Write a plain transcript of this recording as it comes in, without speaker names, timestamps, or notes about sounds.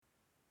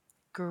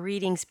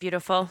Greetings,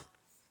 beautiful.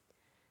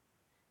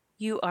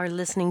 You are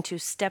listening to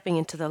Stepping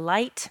into the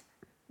Light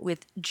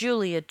with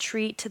Julia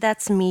Treat.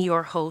 That's me,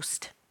 your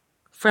host,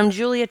 from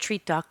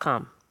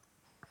juliatreat.com.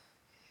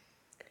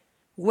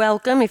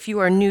 Welcome if you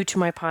are new to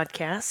my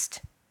podcast,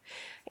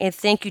 and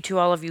thank you to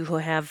all of you who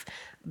have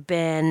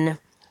been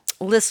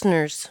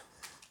listeners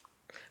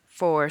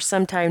for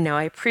some time now.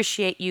 I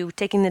appreciate you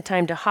taking the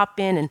time to hop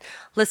in and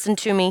listen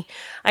to me.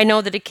 I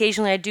know that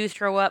occasionally I do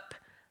throw up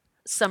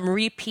some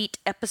repeat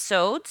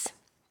episodes.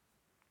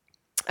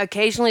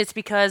 Occasionally it's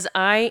because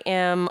I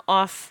am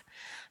off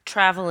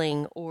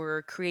traveling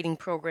or creating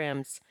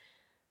programs.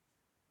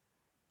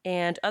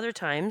 And other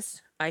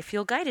times I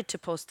feel guided to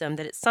post them,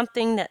 that it's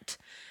something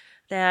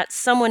that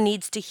someone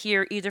needs to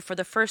hear either for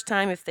the first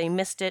time if they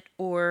missed it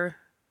or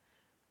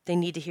they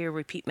need to hear a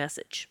repeat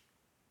message.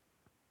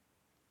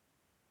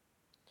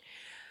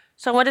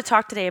 So I want to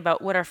talk today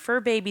about what our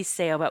fur babies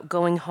say about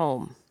going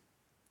home.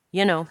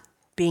 You know,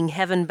 being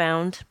heaven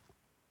bound.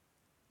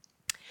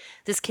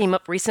 This came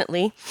up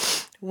recently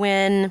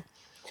when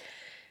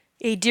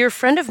a dear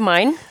friend of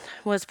mine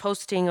was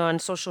posting on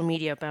social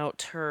media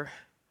about her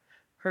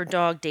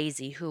dog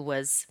Daisy, who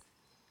was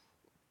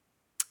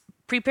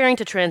preparing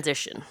to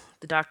transition.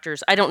 The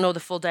doctors, I don't know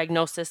the full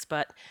diagnosis,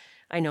 but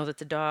I know that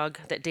the dog,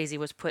 that Daisy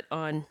was put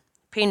on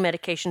pain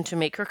medication to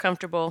make her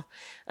comfortable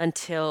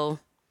until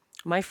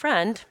my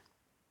friend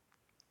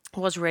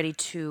was ready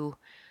to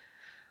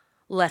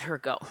let her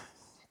go.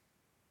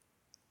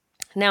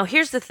 Now,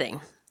 here's the thing.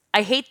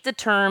 I hate the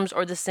terms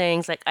or the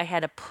sayings like I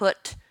had to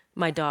put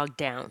my dog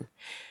down.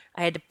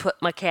 I had to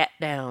put my cat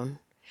down.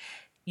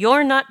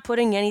 You're not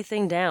putting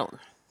anything down.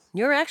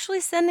 You're actually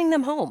sending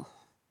them home.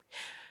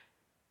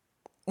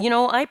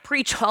 I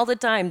preach all the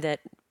time that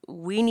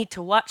we need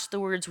to watch the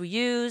words we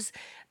use,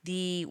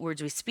 the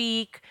words we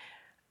speak,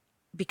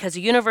 because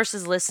the universe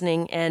is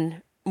listening,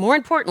 and more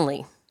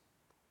importantly,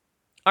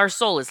 our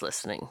soul is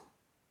listening.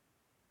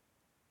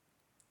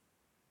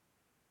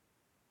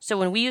 So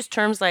when we use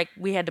terms like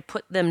we had to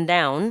put them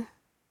down,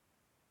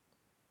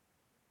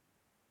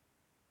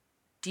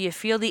 do you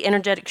feel the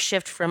energetic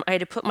shift from I had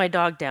to put my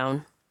dog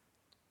down,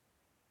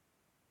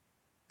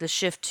 the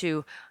shift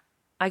to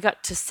I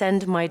got to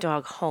send my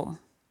dog home?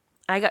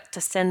 I got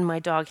to send my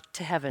dog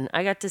to heaven.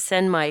 I got to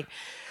send my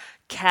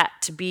cat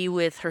to be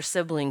with her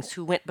siblings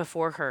who went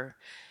before her.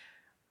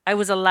 I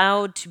was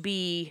allowed to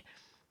be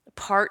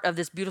part of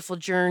this beautiful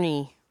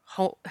journey,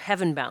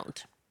 heaven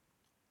bound.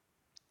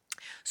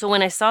 So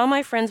when I saw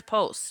my friend's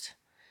post,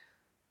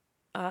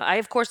 I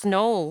of course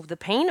know the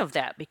pain of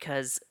that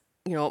because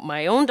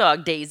my own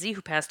dog Daisy,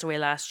 who passed away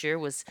last year,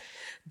 was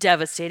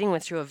devastating.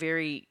 Went through a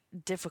very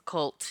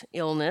difficult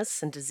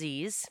illness and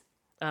disease.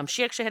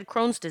 She actually had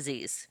Crohn's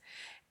disease,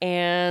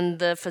 and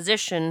the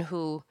physician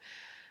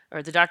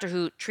or the doctor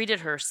who treated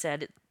her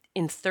said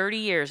in 30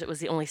 years it was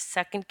the only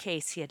second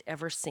case he had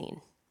ever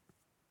seen.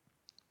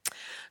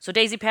 So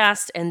Daisy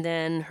passed, and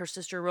then her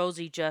sister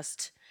Rosie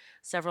just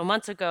several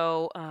months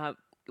ago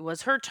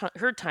was her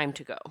time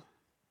to go.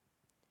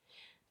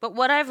 But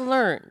what I've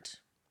learned,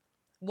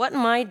 what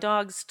my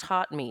dogs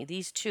taught me,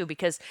 these two,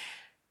 because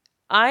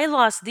I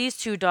lost these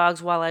two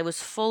dogs while I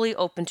was fully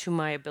open to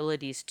my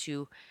abilities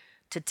to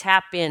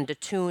tap in, to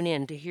tune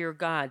in, to hear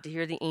God, to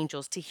hear the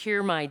angels, to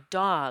hear my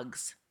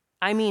dogs.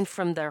 I mean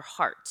from their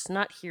hearts,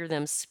 not hear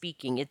them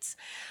speaking. It's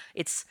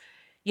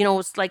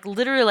like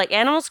literally like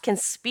animals can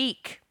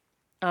speak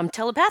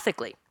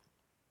telepathically.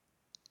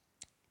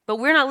 But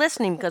we're not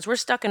listening because we're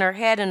stuck in our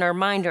head and our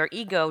mind, our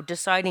ego,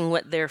 deciding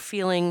what they're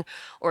feeling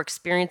or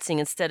experiencing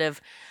instead of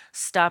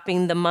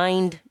stopping the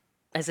mind,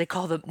 as they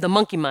call the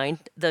monkey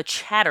mind, the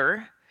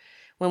chatter.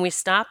 When we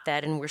stop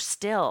that and we're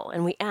still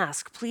and we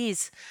ask,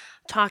 please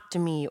talk to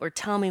me or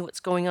tell me what's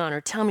going on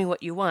or tell me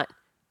what you want.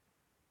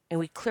 And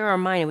we clear our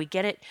mind and we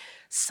get it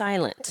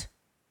silent.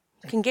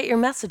 You can get your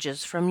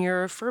messages from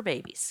your fur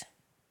babies.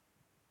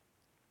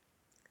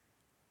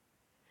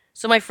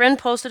 So my friend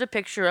posted a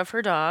picture of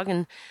her dog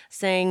and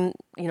saying,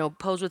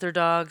 pose with her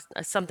dog,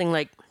 something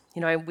like,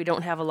 we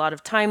don't have a lot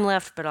of time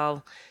left, but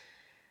I'll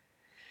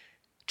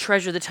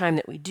treasure the time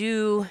that we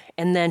do.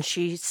 And then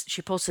she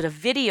posted a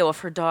video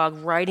of her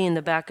dog riding in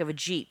the back of a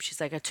Jeep. She's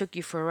like, I took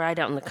you for a ride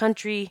out in the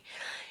country.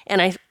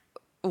 And I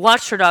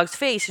watched her dog's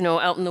face,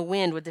 out in the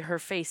wind with her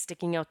face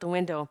sticking out the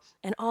window.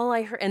 And all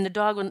I heard, and the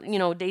dog,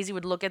 Daisy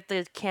would look at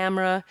the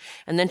camera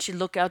and then she'd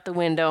look out the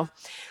window.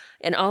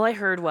 And all I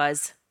heard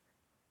was,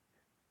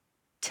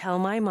 tell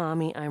my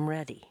mommy I'm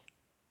ready.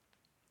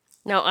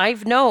 Now,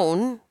 I've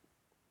known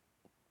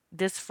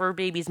this fur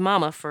baby's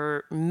mama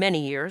for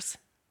many years,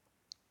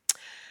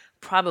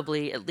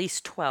 probably at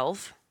least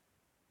 12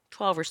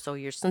 or so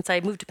years since I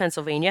moved to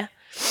Pennsylvania.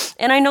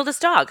 And I know this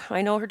dog.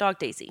 I know her dog,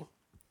 Daisy.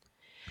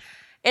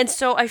 And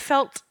so I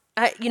felt,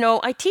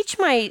 I teach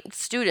my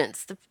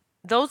students,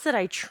 those that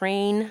I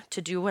train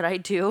to do what I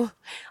do,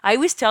 I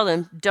always tell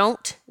them,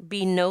 don't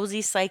be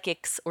nosy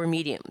psychics or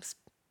mediums.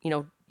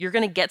 You're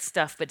going to get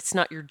stuff, but it's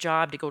not your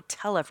job to go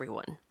tell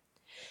everyone.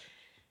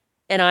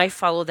 And I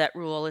follow that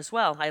rule as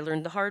well. I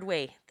learned the hard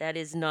way. That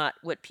is not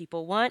what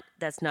people want.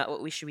 That's not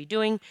what we should be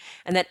doing.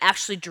 And that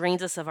actually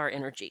drains us of our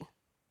energy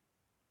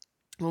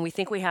when we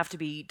think we have to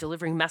be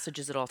delivering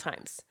messages at all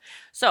times.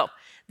 So,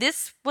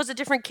 this was a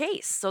different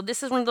case. So,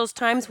 this is one of those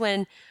times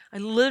when I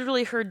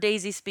literally heard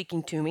Daisy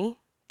speaking to me,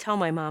 tell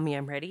my mommy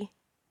I'm ready.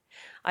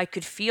 I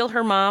could feel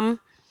her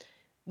mom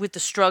with the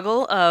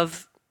struggle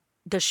of,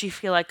 does she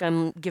feel like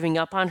I'm giving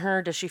up on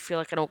her? Does she feel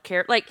like I don't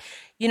care? Like,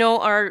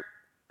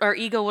 our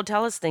ego will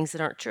tell us things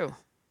that aren't true.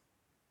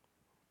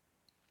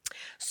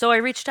 So I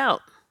reached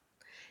out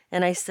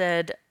and I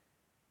said,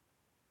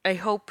 I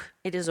hope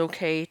it is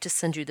okay to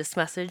send you this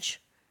message.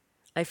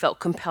 I felt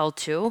compelled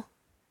to.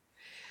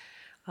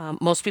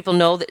 Most people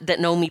know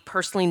that know me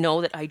personally know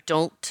that I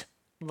don't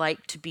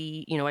like to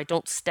be, I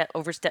don't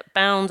overstep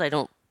bounds. I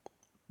don't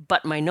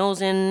butt my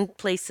nose in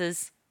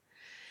places.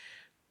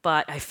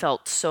 But I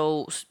felt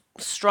so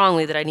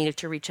strongly that I needed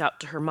to reach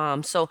out to her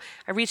mom. So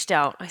I reached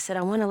out. I said,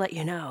 I want to let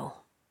you know.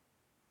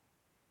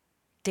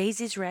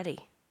 Daisy's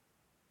ready.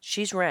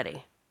 She's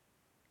ready.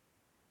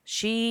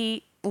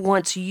 She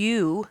wants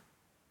you.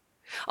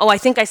 Oh, I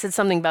think I said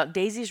something about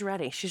Daisy's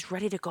ready. She's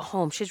ready to go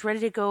home. She's ready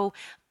to go,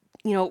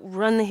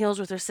 run the hills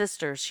with her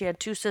sisters. She had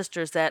two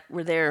sisters that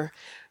were there,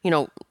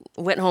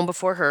 went home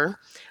before her.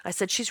 I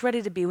said, she's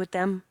ready to be with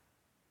them.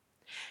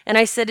 And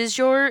I said,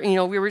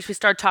 we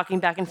started talking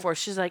back and forth.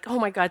 She's like, oh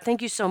my God,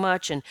 thank you so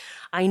much. And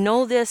I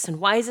know this. And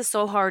why is it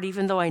so hard,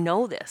 even though I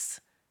know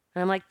this?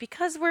 And I'm like,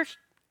 because we're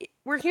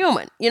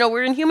human.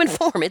 We're in human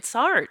form. It's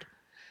hard.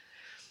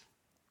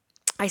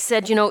 I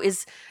said,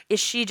 is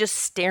she just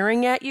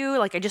staring at you?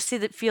 Like, I just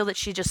feel that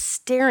she's just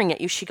staring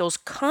at you. She goes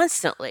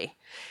constantly.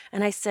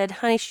 And I said,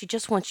 honey, she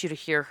just wants you to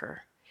hear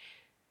her.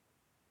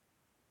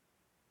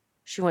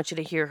 She wants you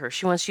to hear her.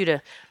 She wants you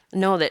to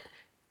know that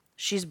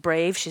she's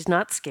brave. She's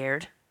not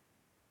scared.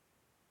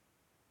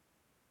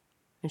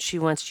 And she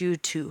wants you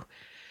to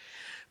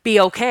be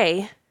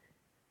okay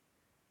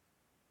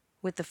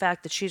with the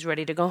fact that she's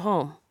ready to go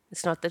home.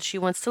 It's not that she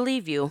wants to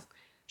leave you.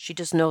 She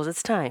just knows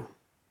it's time.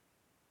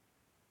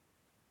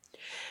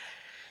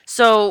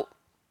 So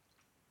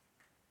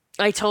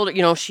I told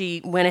her,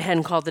 she went ahead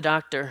and called the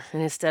doctor.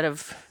 And instead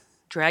of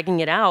dragging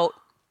it out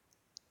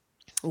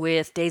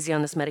with Daisy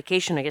on this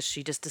medication, I guess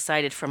she just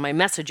decided from my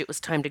message it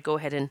was time to go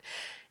ahead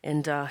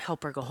and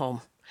help her go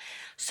home.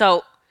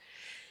 So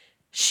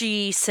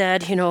she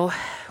said,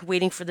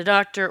 waiting for the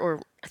doctor,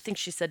 or I think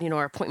she said,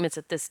 our appointment's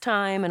at this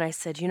time. And I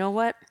said, you know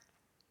what?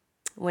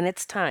 When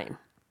it's time,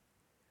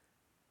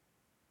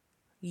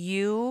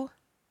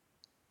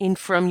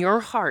 from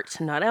your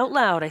heart, not out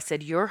loud, I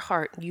said, your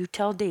heart, you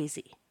tell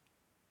Daisy,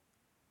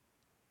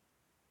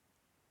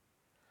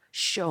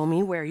 show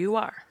me where you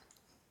are.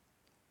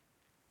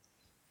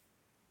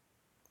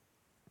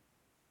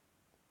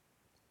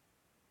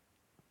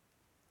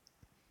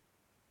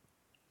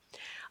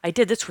 I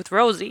did this with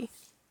Rosie.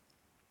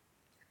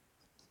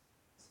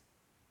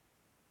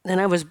 And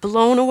I was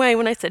blown away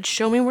when I said,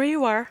 show me where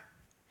you are.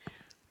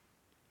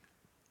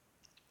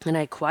 And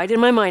I quieted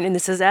my mind, and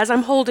this is as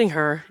I'm holding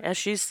her, as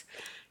she's,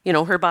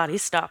 her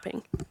body's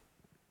stopping.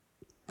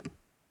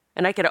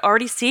 And I could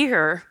already see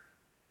her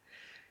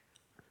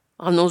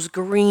on those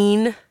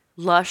green,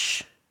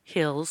 lush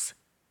hills.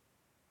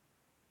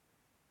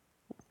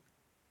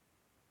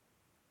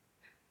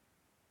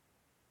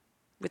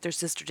 With her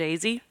sister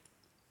Daisy.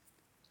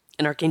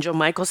 And Archangel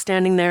Michael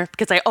standing there,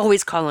 because I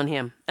always call on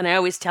him. And I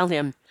always tell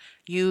him,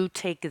 you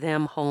take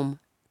them home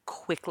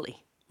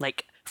quickly,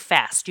 like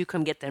fast. You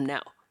come get them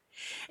now.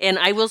 And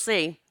I will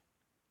say,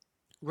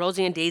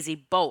 Rosie and Daisy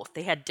both,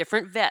 they had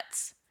different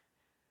vets,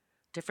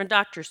 different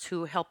doctors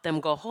who helped them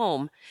go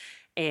home.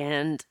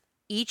 And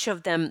each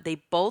of them,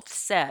 they both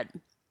said,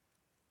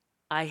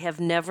 I have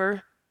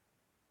never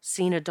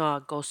seen a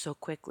dog go so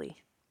quickly.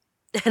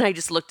 And I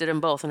just looked at them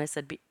both and I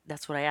said,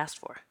 that's what I asked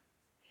for.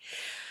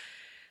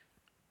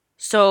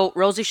 So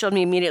Rosie showed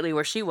me immediately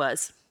where she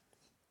was.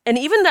 And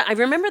even I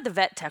remember the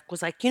vet tech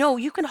was like,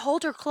 you can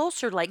hold her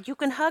closer, like you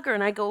can hug her.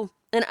 And I go,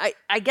 and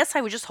I guess I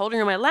was just holding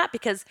her in my lap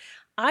because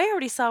I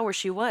already saw where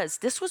she was.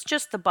 This was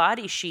just the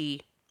body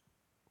she,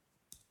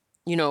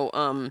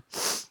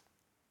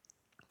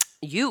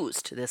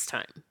 used this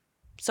time.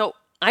 So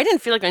I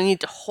didn't feel like I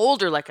needed to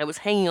hold her like I was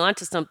hanging on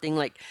to something,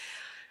 like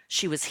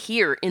she was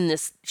here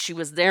she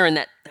was there in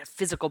that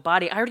physical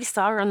body. I already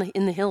saw her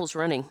in the hills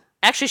running.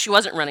 Actually, she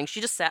wasn't running. She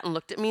just sat and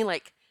looked at me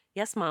like,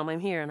 yes, Mom,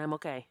 I'm here and I'm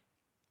okay.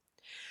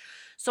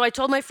 So I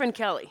told my friend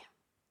Kelly,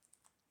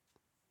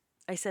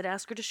 I said,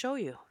 ask her to show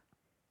you.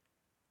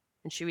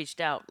 And she reached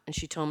out and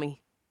she told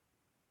me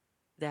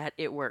that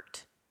it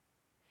worked.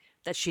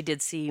 That she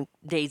did see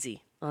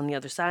Daisy on the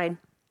other side.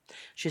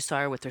 She saw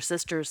her with her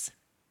sisters.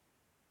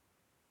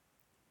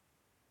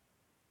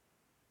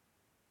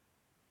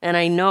 And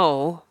I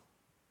know,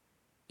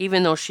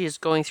 even though she is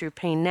going through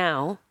pain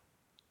now,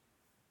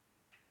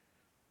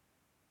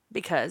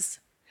 because,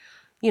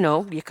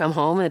 you come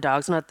home and the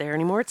dog's not there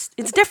anymore.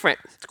 It's different.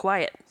 It's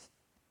quiet.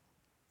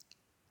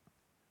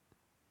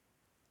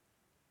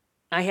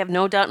 I have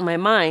no doubt in my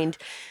mind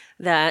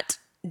that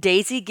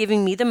Daisy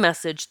giving me the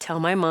message, tell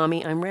my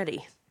mommy I'm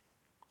ready,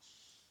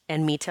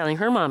 and me telling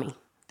her mommy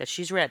that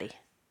she's ready.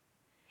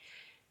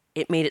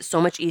 It made it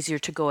so much easier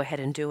to go ahead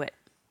and do it.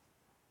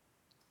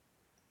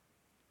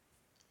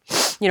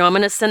 I'm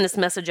going to send this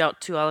message out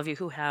to all of you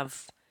who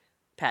have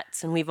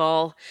pets. And we've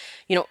all,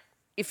 you know,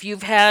 if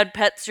you've had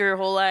pets your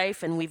whole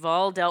life, and we've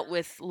all dealt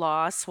with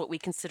loss, what we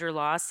consider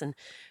loss, and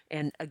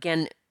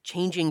again,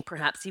 changing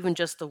perhaps even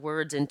just the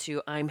words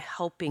into I'm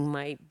helping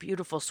my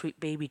beautiful sweet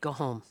baby go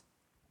home.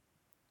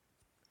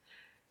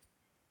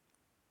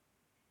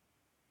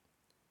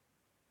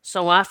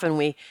 So often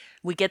we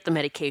get the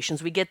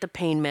medications, we get the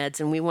pain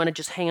meds, and we want to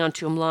just hang on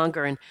to them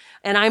longer.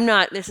 And I'm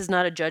not. This is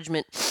not a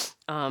judgment,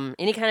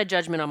 any kind of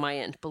judgment on my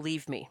end.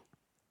 Believe me.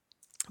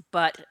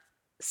 But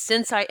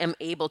since I am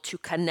able to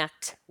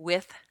connect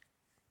with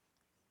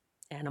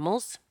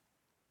animals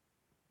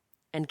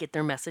and get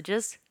their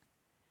messages,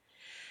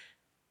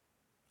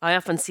 I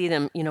often see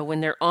them,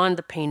 when they're on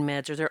the pain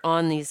meds or they're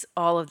on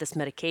all of this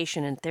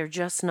medication, and they're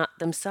just not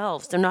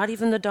themselves. They're not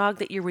even the dog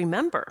that you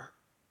remember.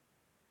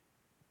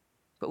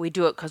 But we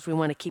do it because we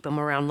want to keep them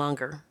around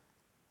longer.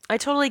 I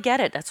totally get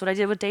it. That's what I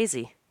did with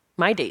Daisy,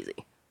 my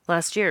Daisy,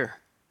 last year.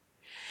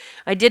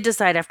 I did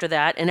decide after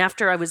that, and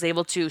after I was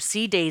able to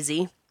see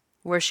Daisy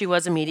where she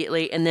was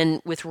immediately, and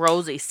then with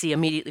Rosie see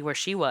immediately where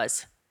she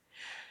was,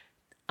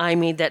 I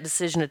made that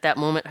decision at that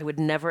moment. I would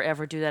never,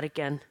 ever do that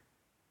again.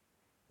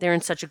 They're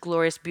in such a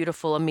glorious,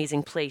 beautiful,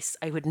 amazing place.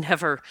 I would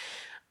never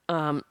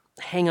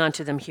hang on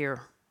to them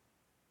here.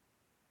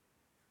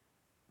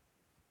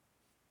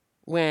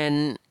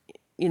 When,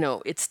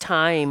 it's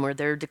time, or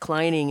they're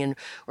declining,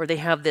 or they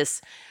have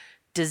this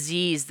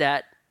disease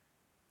that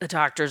the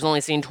doctor's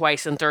only seen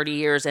twice in 30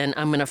 years, and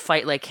I'm going to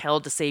fight like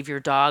hell to save your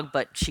dog,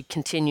 but she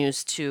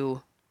continues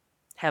to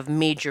have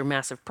major,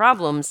 massive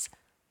problems.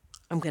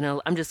 I'm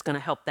just going to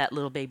help that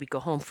little baby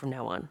go home from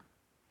now on.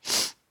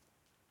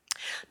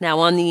 Now,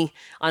 on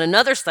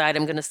another side,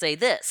 I'm going to say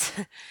this.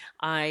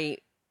 I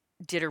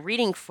did a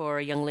reading for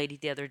a young lady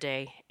the other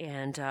day,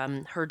 and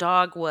her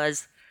dog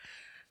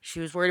she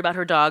was worried about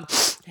her dog.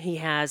 He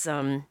has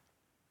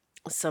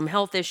some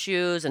health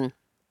issues, and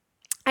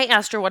I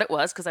asked her what it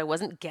was because I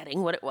wasn't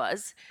getting what it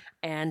was.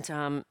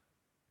 And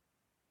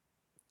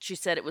she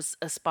said it was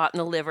a spot in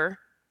the liver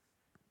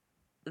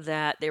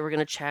that they were going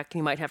to check.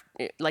 You might have,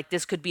 like,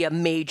 this could be a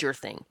major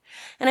thing.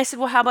 And I said,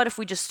 well, how about if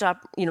we just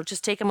stop,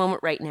 just take a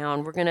moment right now,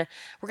 and we're going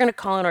to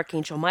call on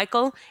Archangel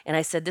Michael. And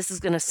I said, this is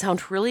going to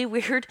sound really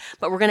weird,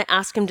 but we're going to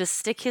ask him to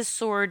stick his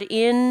sword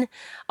in.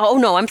 Oh,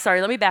 no, I'm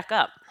sorry. Let me back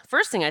up.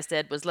 First thing I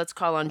said was, let's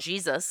call on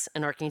Jesus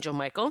and Archangel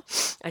Michael.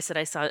 I said,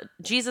 I saw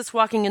Jesus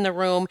walking in the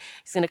room.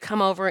 He's going to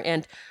come over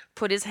and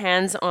put his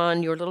hands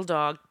on your little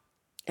dog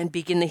and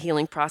begin the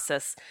healing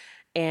process.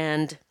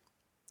 And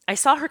I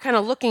saw her kind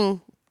of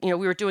looking, we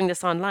were doing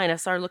this online. I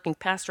saw her looking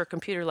past her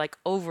computer, like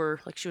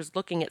she was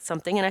looking at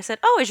something. And I said,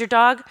 oh, is your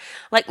dog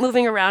like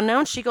moving around now?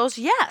 And she goes,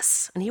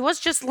 yes. And he was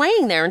just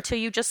laying there until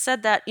you just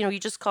said that, you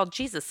just called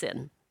Jesus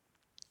in.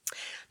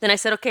 Then I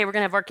said, okay, we're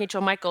going to have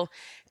Archangel Michael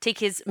take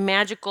his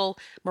magical,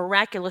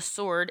 miraculous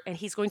sword, and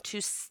he's going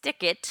to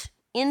stick it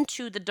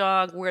into the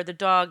dog where the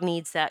dog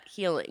needs that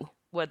healing.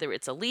 Whether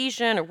it's a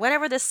lesion or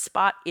whatever this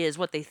spot is,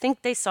 what they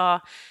think they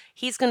saw,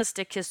 he's going to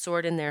stick his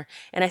sword in there.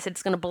 And I said,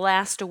 it's going to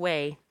blast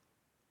away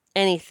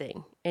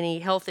anything, any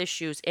health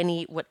issues,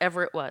 any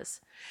whatever it was.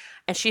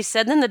 And she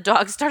said, then the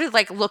dog started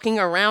like looking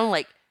around,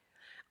 like,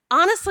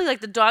 honestly,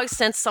 like the dog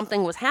sensed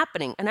something was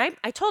happening. And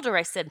I told her,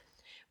 I said,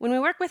 when we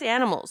work with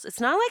animals, it's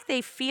not like they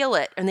feel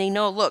it and they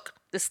know, look,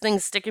 this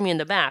thing's sticking me in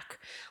the back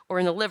or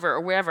in the liver or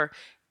wherever.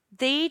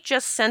 They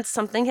just sense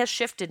something has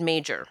shifted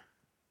major.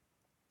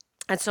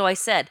 And so I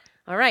said,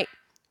 all right,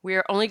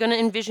 we're only going to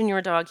envision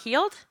your dog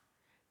healed.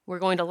 We're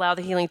going to allow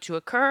the healing to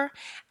occur.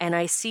 And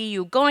I see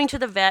you going to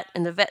the vet,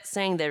 and the vet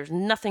saying there's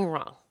nothing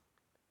wrong.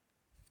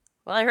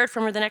 Well, I heard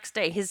from her the next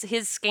day.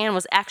 His scan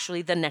was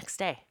actually the next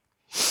day.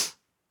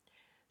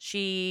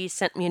 She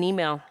sent me an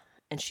email,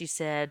 and she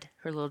said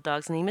her little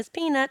dog's name is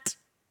Peanut.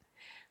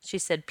 She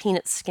said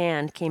Peanut's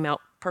scan came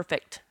out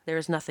perfect. There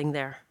is nothing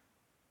there.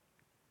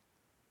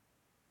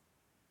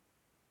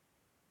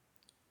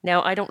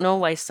 Now, I don't know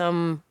why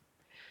some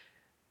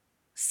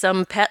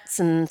pets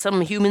and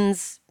some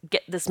humans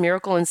get this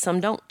miracle and some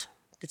don't.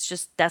 It's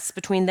just, that's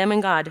between them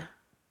and God.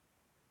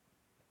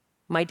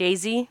 My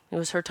Daisy, it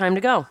was her time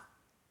to go.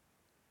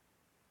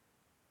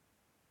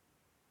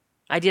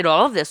 I did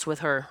all of this with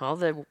her, all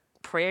the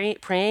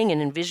praying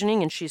and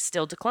envisioning, and she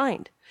still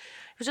declined.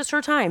 It was just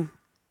her time.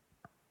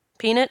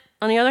 Peanut,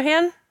 on the other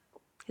hand,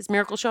 his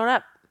miracle showed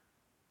up.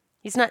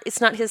 It's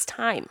not his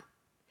time.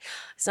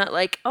 It's not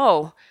like,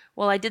 oh,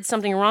 well, I did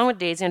something wrong with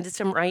Daisy and I did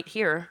something right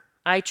here.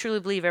 I truly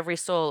believe every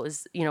soul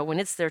is, when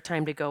it's their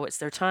time to go, it's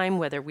their time,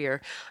 whether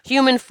we're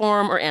human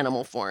form or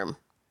animal form,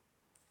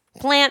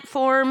 plant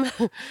form,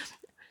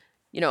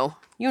 you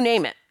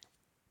name it.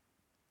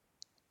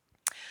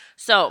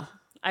 So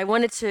I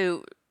wanted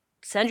to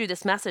send you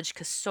this message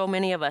because so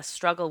many of us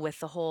struggle with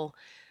the whole,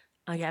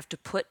 I have to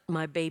put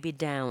my baby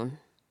down.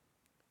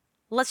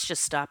 Let's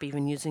just stop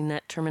even using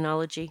that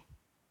terminology.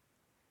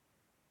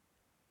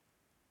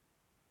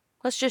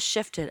 Let's just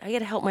shift it. I got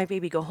to help my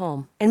baby go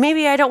home. And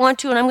maybe I don't want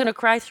to and I'm going to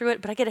cry through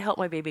it, but I got to help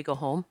my baby go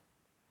home.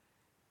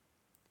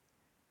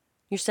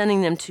 You're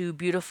sending them to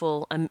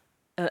beautiful,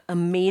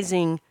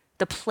 amazing,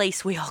 the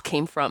place we all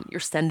came from. You're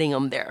sending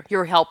them there.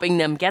 You're helping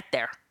them get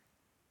there.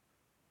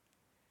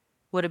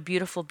 What a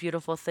beautiful,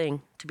 beautiful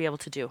thing to be able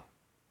to do.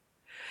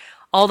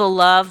 All the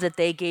love that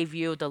they gave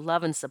you, the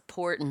love and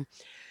support and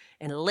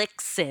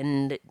licks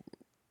and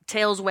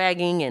tails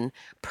wagging and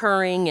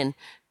purring, and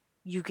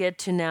you get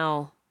to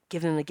now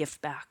give them the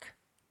gift back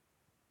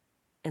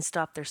and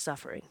stop their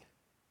suffering.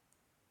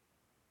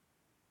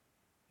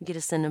 You get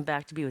to send them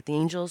back to be with the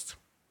angels.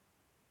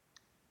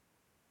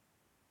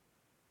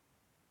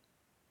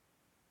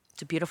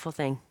 It's a beautiful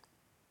thing.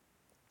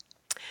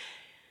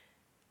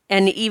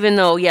 And even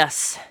though,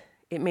 yes,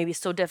 it may be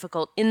so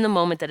difficult in the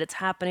moment that it's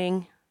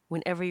happening,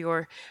 whenever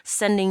you're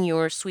sending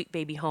your sweet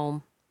baby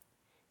home,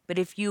 but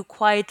if you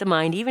quiet the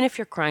mind, even if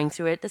you're crying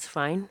through it, that's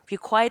fine. If you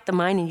quiet the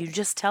mind and you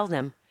just tell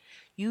them,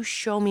 you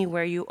show me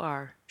where you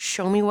are,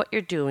 show me what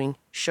you're doing,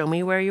 show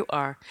me where you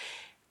are,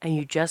 and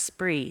you just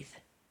breathe,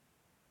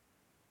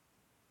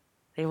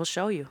 they will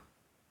show you.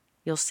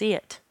 You'll see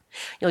it.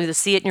 You'll either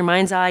see it in your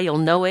mind's eye, you'll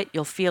know it,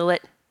 you'll feel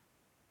it.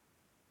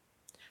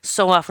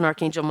 So often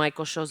Archangel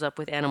Michael shows up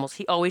with animals.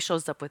 He always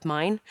shows up with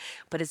mine,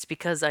 but it's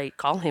because I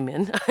call him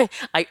in.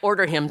 I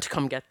order him to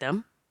come get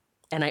them,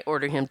 and I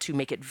order him to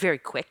make it very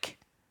quick.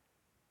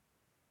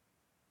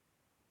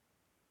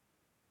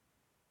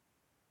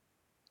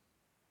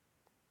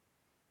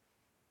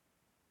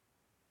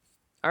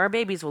 Our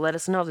babies will let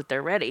us know that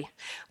they're ready,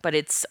 but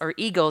it's our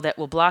ego that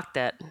will block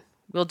that.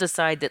 We'll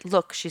decide that,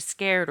 look, she's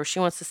scared, or she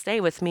wants to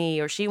stay with me,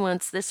 or she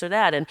wants this or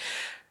that. And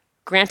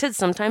granted,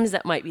 sometimes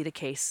that might be the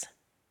case.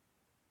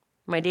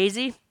 My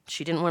Daisy,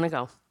 she didn't want to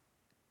go.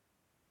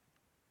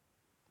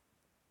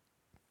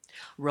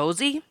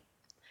 Rosie,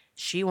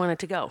 she wanted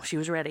to go. She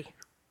was ready.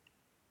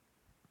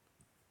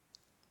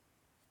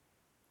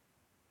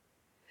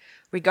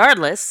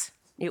 Regardless,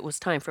 it was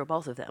time for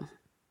both of them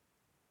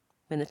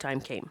when the time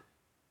came.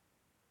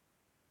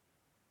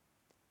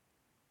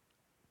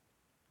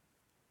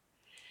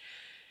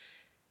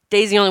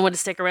 Daisy only wanted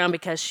to stick around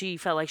because she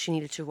felt like she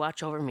needed to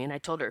watch over me, and I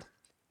told her,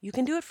 you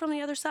can do it from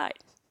the other side.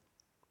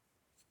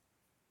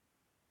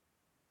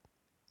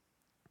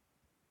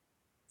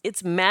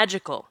 It's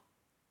magical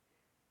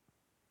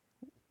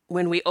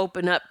when we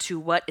open up to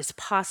what is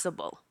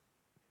possible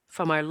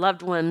from our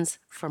loved ones,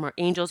 from our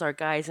angels, our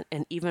guides,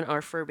 and even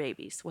our fur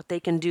babies. What they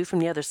can do from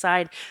the other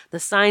side, the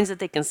signs that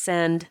they can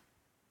send.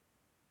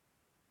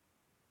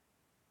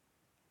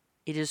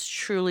 It is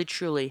truly,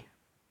 truly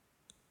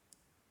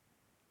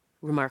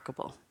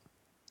remarkable.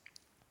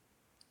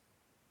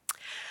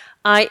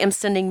 I am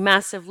sending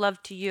massive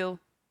love to you.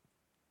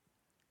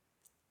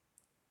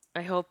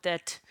 I hope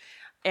that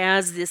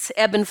as this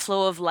ebb and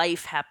flow of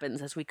life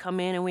happens, as we come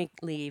in and we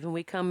leave, and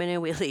we come in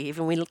and we leave,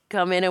 and we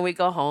come in and we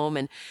go home,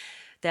 and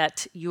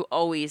that you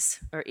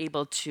always are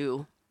able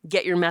to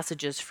get your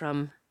messages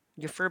from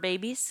your fur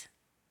babies,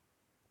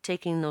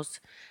 taking those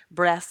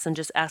breaths and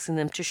just asking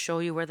them to show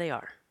you where they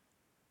are.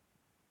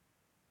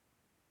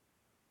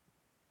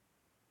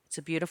 It's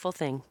a beautiful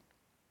thing.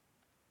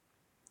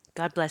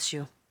 God bless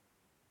you.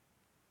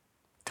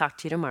 Talk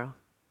to you tomorrow.